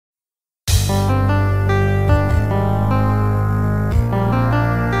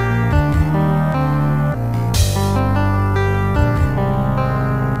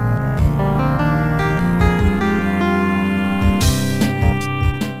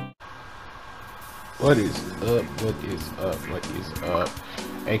What is up? What is up? What is up?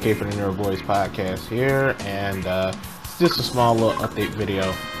 AK for the NERDBOIS podcast here, and it's just a small little update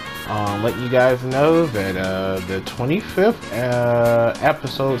video. Letting you guys know that the 25th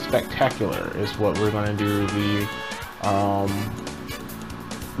episode spectacular is what we're gonna do. The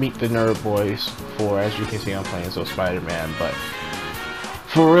Meet the NERDBOIS for. As you can see, I'm playing Spider-Man, but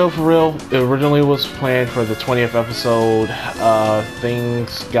for real, it originally was planned for the 20th episode.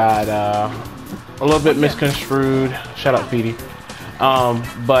 Things got a little bit misconstrued. Shut up, Petey.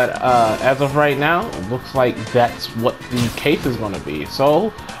 But as of right now, it looks like that's what the case is going to be.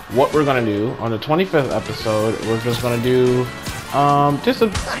 So what we're going to do on the 25th episode, we're just going to do just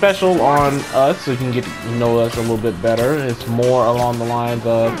a special on us, so you can get to know us a little bit better. It's more along the lines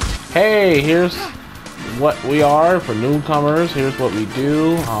of, hey, here's what we are for newcomers, here's what we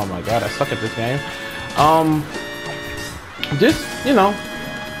do. Oh my god, I suck at this game. Just, you know,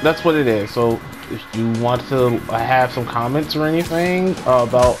 that's what it is. So if you want to have some comments or anything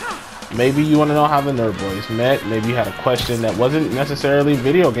about, maybe you want to know how the NERDBOIS met, maybe you had a question that wasn't necessarily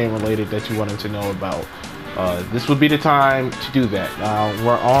video game related that you wanted to know about, this would be the time to do that.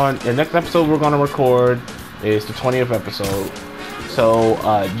 We're on the next episode we're going to record is the 20th episode, so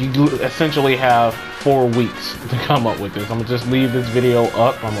you essentially have 4 weeks to come up with this. I'm gonna just leave this video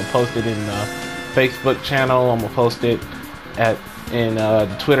up. I'm gonna post it in the Facebook channel. I'm gonna post it in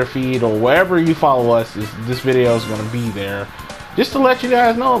the Twitter feed, or wherever you follow us. This video is gonna be there, just to let you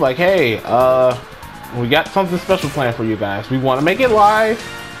guys know, like, hey, we got something special planned for you guys. We want to make it live,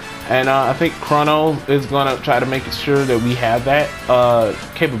 and I think Chrono is gonna try to make sure that we have that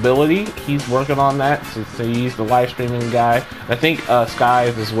capability. He's working on that since he's the live streaming guy. I think Sky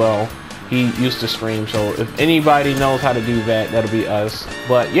is as well. He used to stream, so if anybody knows how to do that, that'll be us.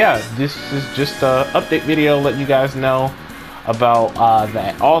 But yeah, this is just a update video letting you guys know about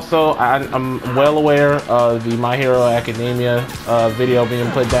that. Also, I'm well aware of the My Hero Academia video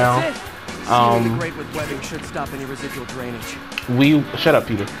being put down. Should stop any residual drainage. Shut up,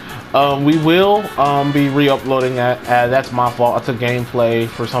 Peter. We will be re-uploading that. That's my fault. I took gameplay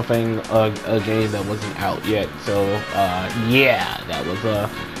for something, a game that wasn't out yet. So yeah, that was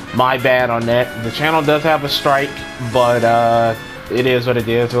my bad on that. The channel does have a strike, but it is what it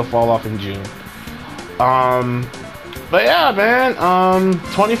is. It'll fall off in June. But yeah, man,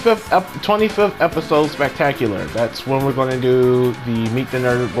 25th episode spectacular. That's when we're going to do the Meet the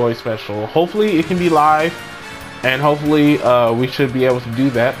NERDBOIS special. Hopefully it can be live, and hopefully we should be able to do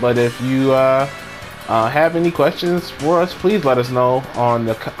that. But if you have any questions for us, please let us know on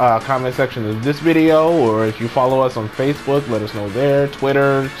the comment section of this video, or if you follow us on Facebook, let us know there,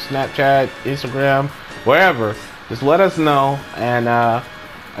 Twitter, Snapchat, Instagram, wherever. Just let us know,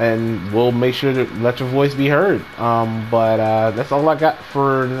 and we'll make sure to let your voice be heard. But that's all I got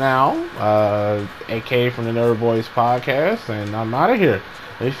for now. AK from the NERDBOIS podcast, and I'm out of here.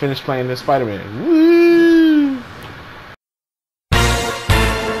 Let me finish playing this Spider-Man. Woo!